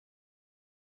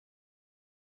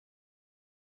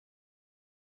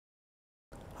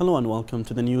Hello and welcome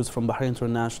to the news from Bahrain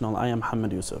International. I am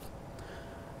Mohammed Yusuf.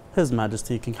 His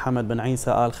Majesty King Hamad bin Isa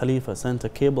Al Khalifa sent a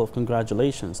cable of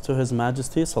congratulations to His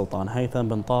Majesty Sultan Haytham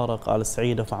bin Tariq Al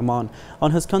Saeed of Oman on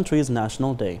his country's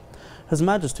National Day. His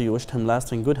Majesty wished him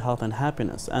lasting good health and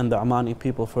happiness and the Omani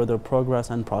people further progress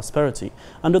and prosperity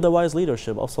under the wise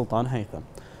leadership of Sultan Haytham.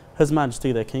 His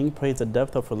Majesty the King praised the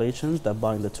depth of relations that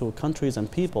bind the two countries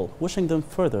and people, wishing them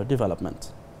further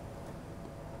development.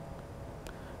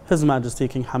 His Majesty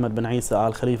King Hamad bin Isa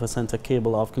Al Khalifa sent a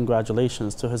cable of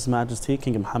congratulations to His Majesty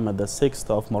King Mohammed VI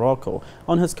of Morocco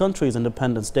on his country's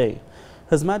Independence Day.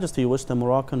 His Majesty wished the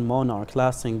Moroccan monarch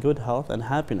lasting good health and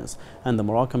happiness and the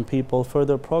Moroccan people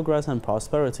further progress and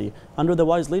prosperity under the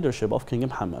wise leadership of King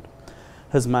Mohammed.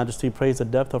 His Majesty praised the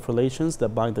depth of relations that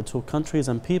bind the two countries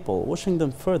and people, wishing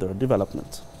them further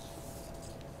development.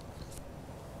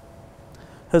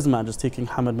 His Majesty King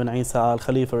Hamad bin Isa Al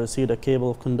Khalifa received a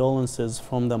cable of condolences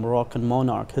from the Moroccan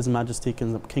monarch, His Majesty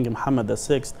King Mohammed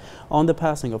VI, on the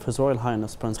passing of His Royal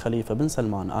Highness Prince Khalifa bin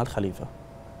Salman Al Khalifa.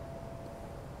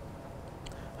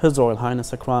 His Royal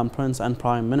Highness the Crown Prince and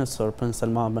Prime Minister Prince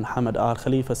Salman bin Hamad Al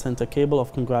Khalifa sent a cable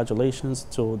of congratulations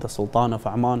to the Sultan of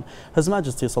Oman, His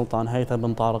Majesty Sultan Haytham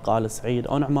bin Tariq Al Saeed,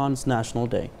 on Oman's National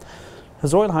Day.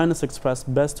 His Royal Highness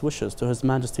expressed best wishes to His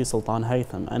Majesty Sultan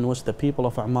Haytham and wished the people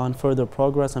of Oman further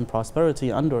progress and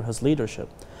prosperity under his leadership.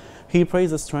 He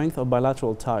praised the strength of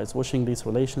bilateral ties, wishing these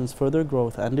relations further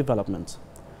growth and development.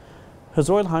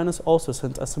 His Royal Highness also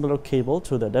sent a similar cable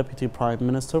to the Deputy Prime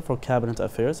Minister for Cabinet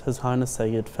Affairs, His Highness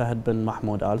Sayyid Fahd bin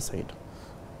Mahmoud Al Saeed.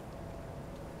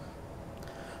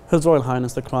 His Royal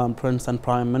Highness the Crown Prince and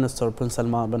Prime Minister Prince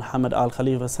Salman bin Hamad Al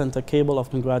Khalifa sent a cable of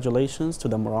congratulations to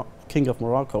the King of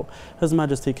Morocco, His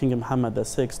Majesty King Mohammed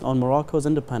VI, on Morocco's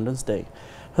Independence Day.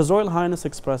 His Royal Highness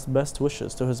expressed best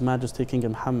wishes to His Majesty King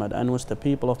Mohammed and wished the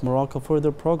people of Morocco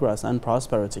further progress and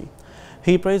prosperity.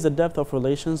 He praised the depth of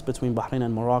relations between Bahrain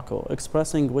and Morocco,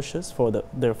 expressing wishes for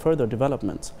their further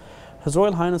development. His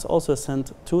Royal Highness also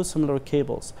sent two similar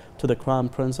cables to the Crown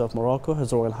Prince of Morocco,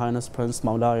 His Royal Highness Prince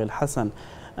Moulay Al Hassan,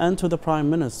 and to the Prime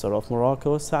Minister of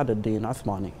Morocco, Saad al-Din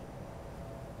Uthmani.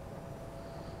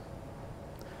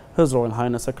 His Royal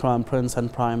Highness the Crown Prince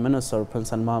and Prime Minister Prince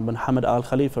Salman bin Hamad Al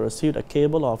Khalifa received a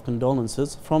cable of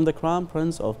condolences from the Crown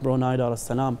Prince of Brunei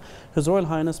Darussalam, His Royal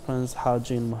Highness Prince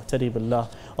Hajin Muhtadi Billah,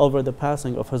 over the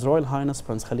passing of His Royal Highness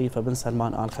Prince Khalifa bin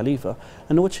Salman Al Khalifa,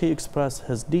 in which he expressed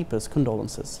his deepest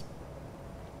condolences.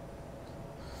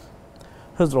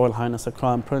 His Royal Highness the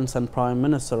Crown Prince and Prime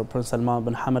Minister Prince Salman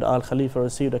bin Hamad Al Khalifa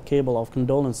received a cable of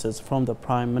condolences from the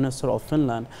Prime Minister of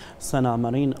Finland, Sanna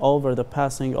Marin, over the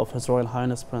passing of His Royal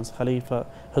Highness Prince Khalifa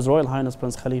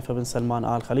bin Salman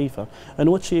Al Khalifa,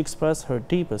 in which she expressed her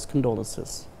deepest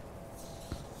condolences.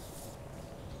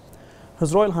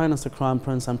 His Royal Highness the Crown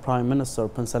Prince and Prime Minister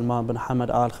Prince Salman bin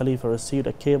Hamad Al Khalifa received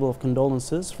a cable of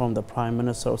condolences from the Prime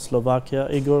Minister of Slovakia,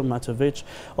 Igor Matovic,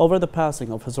 over the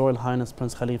passing of His Royal Highness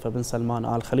Prince Khalifa bin Salman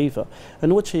Al Khalifa,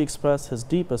 in which he expressed his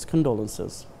deepest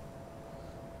condolences.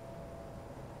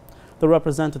 The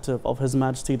representative of His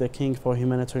Majesty the King for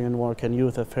Humanitarian Work and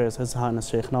Youth Affairs, His Highness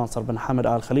Sheikh Nasser bin Hamad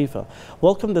Al Khalifa,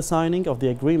 welcomed the signing of the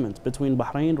agreement between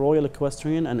Bahrain Royal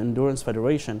Equestrian and Endurance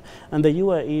Federation and the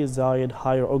UAE Zayed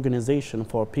Higher Organization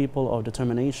for People of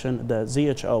Determination, the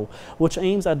ZHO, which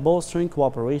aims at bolstering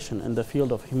cooperation in the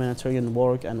field of humanitarian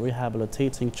work and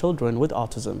rehabilitating children with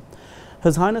autism.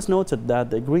 His Highness noted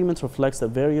that the agreement reflects the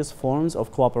various forms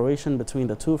of cooperation between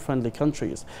the two friendly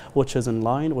countries, which is in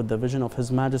line with the vision of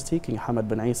His Majesty King Hamad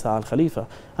bin Isa Al Khalifa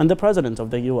and the President of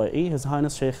the UAE, His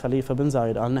Highness Sheikh Khalifa bin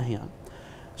Zayed Al Nahyan.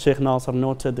 Sheikh Nasser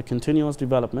noted the continuous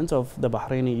development of the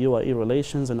Bahraini-UAE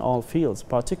relations in all fields,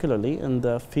 particularly in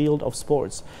the field of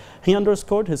sports. He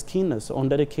underscored his keenness on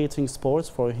dedicating sports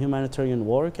for humanitarian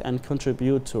work and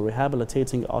contribute to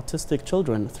rehabilitating autistic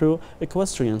children through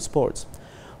equestrian sports.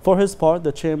 For his part,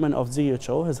 the chairman of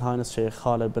ZHO, His Highness Sheikh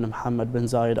Khalid bin Mohammed bin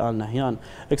Zayed Al Nahyan,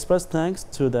 expressed thanks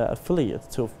to the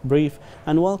affiliate to brief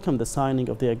and welcomed the signing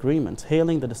of the agreement,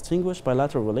 hailing the distinguished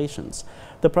bilateral relations.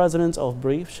 The president of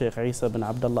brief, Sheikh Isa bin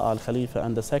Abdullah Al Khalifa,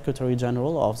 and the Secretary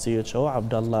General of ZHO,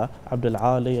 Abdul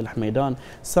Ali Al Hamidan,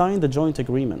 signed the joint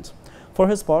agreement. For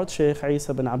his part, Sheikh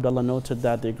Isa bin Abdullah noted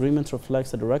that the agreement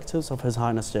reflects the directives of His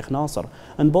Highness Sheikh Nasser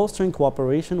and bolstering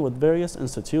cooperation with various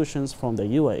institutions from the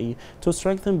UAE to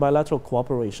strengthen bilateral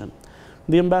cooperation.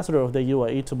 The ambassador of the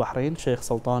UAE to Bahrain, Sheikh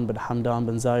Sultan bin Hamdan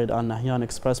bin Zayed Al Nahyan,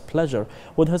 expressed pleasure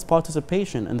with his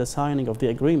participation in the signing of the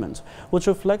agreement, which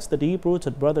reflects the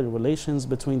deep-rooted brotherly relations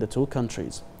between the two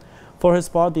countries. For his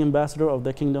part, the ambassador of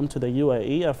the kingdom to the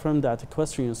UAE affirmed that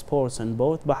equestrian sports in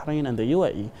both Bahrain and the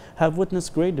UAE have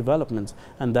witnessed great development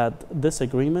and that this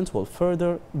agreement will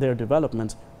further their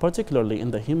development, particularly in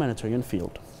the humanitarian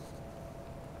field.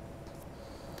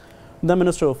 The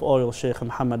Minister of Oil, Sheikh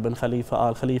Mohammed bin Khalifa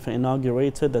Al Khalifa,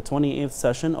 inaugurated the 28th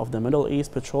session of the Middle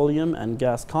East Petroleum and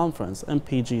Gas Conference,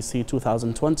 MPGC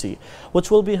 2020,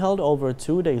 which will be held over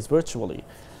 2 days virtually.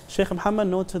 Sheikh Mohammed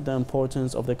noted the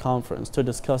importance of the conference to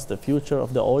discuss the future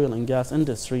of the oil and gas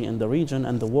industry in the region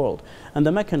and the world, and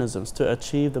the mechanisms to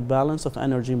achieve the balance of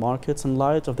energy markets in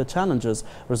light of the challenges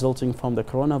resulting from the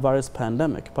coronavirus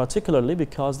pandemic, particularly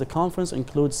because the conference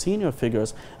includes senior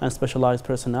figures and specialized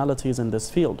personalities in this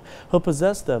field who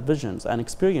possess the visions and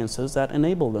experiences that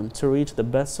enable them to reach the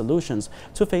best solutions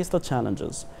to face the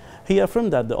challenges. He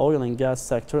affirmed that the oil and gas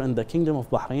sector in the Kingdom of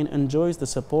Bahrain enjoys the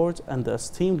support and the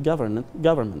esteemed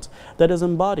government that is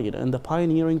embodied in the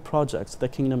pioneering projects the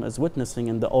Kingdom is witnessing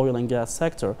in the oil and gas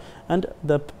sector and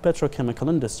the petrochemical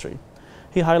industry.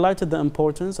 He highlighted the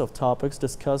importance of topics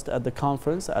discussed at the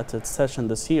conference at its session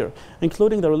this year,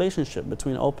 including the relationship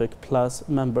between OPEC Plus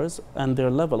members and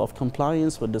their level of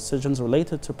compliance with decisions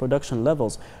related to production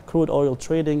levels, crude oil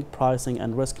trading, pricing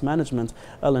and risk management,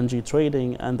 LNG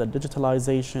trading, and the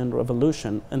digitalization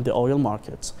revolution in the oil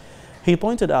markets. He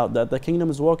pointed out that the Kingdom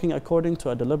is working according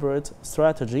to a deliberate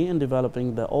strategy in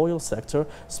developing the oil sector,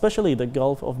 especially the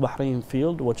Gulf of Bahrain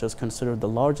field, which is considered the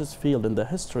largest field in the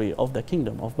history of the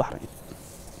Kingdom of Bahrain.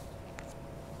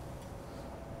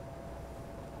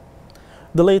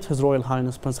 The late His Royal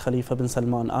Highness Prince Khalifa bin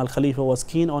Salman Al Khalifa was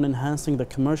keen on enhancing the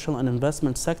commercial and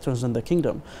investment sectors in the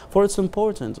kingdom for its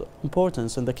importance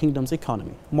in the kingdom's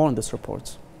economy. More on this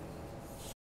report.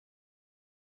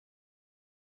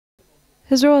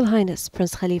 His Royal Highness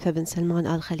Prince Khalifa bin Salman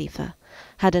Al Khalifa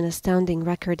had an astounding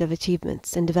record of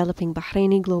achievements in developing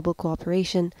Bahraini global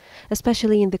cooperation,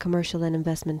 especially in the commercial and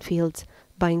investment fields,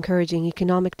 by encouraging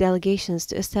economic delegations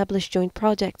to establish joint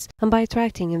projects and by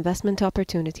attracting investment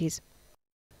opportunities.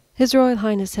 His Royal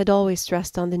Highness had always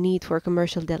stressed on the need for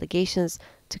commercial delegations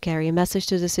to carry a message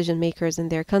to decision makers in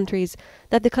their countries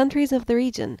that the countries of the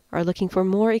region are looking for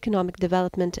more economic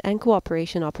development and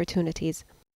cooperation opportunities.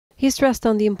 He stressed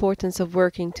on the importance of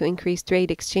working to increase trade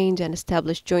exchange and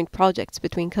establish joint projects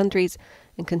between countries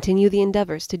and continue the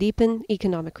endeavors to deepen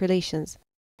economic relations.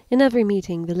 In every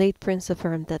meeting, the late Prince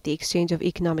affirmed that the exchange of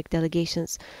economic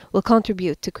delegations will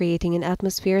contribute to creating an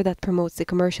atmosphere that promotes the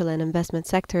commercial and investment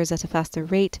sectors at a faster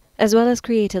rate, as well as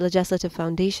create a legislative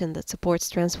foundation that supports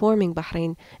transforming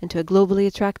Bahrain into a globally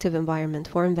attractive environment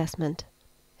for investment.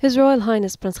 His Royal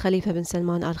Highness Prince Khalifa bin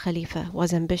Salman Al Khalifa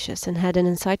was ambitious and had an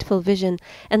insightful vision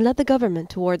and led the government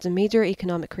towards a major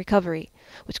economic recovery,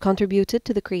 which contributed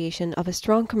to the creation of a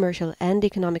strong commercial and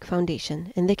economic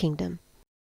foundation in the kingdom.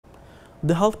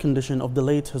 The health condition of the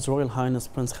late His Royal Highness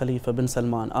Prince Khalifa bin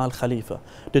Salman Al Khalifa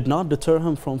did not deter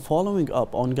him from following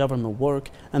up on government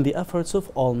work and the efforts of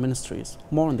all ministries.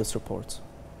 More on this report.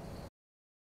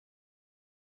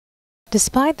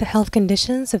 Despite the health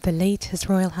conditions of the late His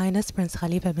Royal Highness Prince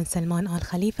Khalifa bin Salman Al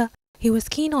Khalifa, he was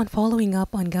keen on following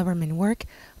up on government work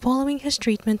following his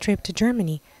treatment trip to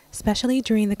Germany, especially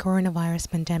during the coronavirus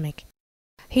pandemic.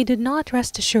 He did not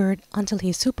rest assured until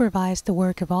he supervised the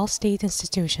work of all state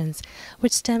institutions,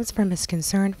 which stems from his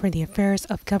concern for the affairs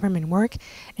of government work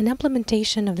and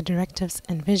implementation of the directives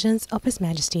and visions of His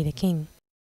Majesty the King.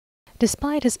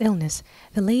 Despite his illness,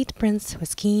 the late prince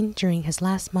was keen during his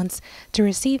last months to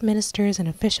receive ministers and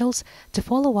officials to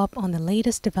follow up on the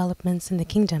latest developments in the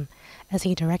kingdom, as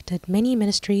he directed many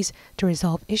ministries to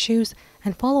resolve issues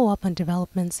and follow up on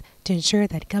developments to ensure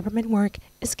that government work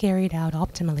is carried out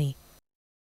optimally.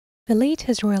 The late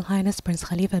His Royal Highness Prince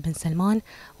Khalifa bin Salman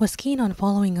was keen on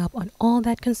following up on all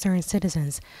that concerns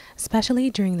citizens, especially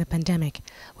during the pandemic,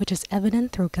 which is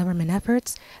evident through government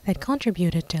efforts that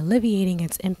contributed to alleviating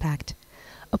its impact.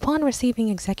 Upon receiving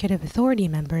executive authority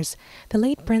members, the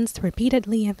late prince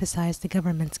repeatedly emphasized the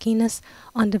government's keenness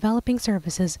on developing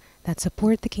services that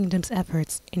support the kingdom's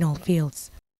efforts in all fields.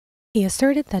 He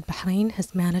asserted that Bahrain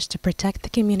has managed to protect the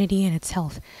community and its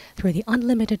health through the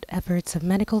unlimited efforts of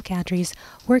medical cadres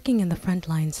working in the front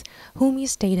lines, whom he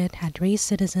stated had raised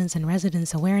citizens and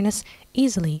residents' awareness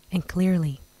easily and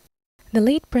clearly. The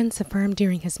late prince affirmed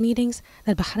during his meetings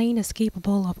that Bahrain is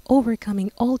capable of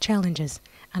overcoming all challenges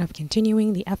and of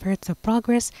continuing the efforts of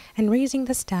progress and raising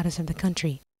the status of the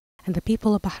country, and the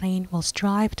people of Bahrain will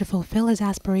strive to fulfill his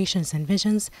aspirations and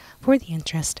visions for the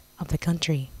interest of the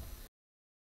country.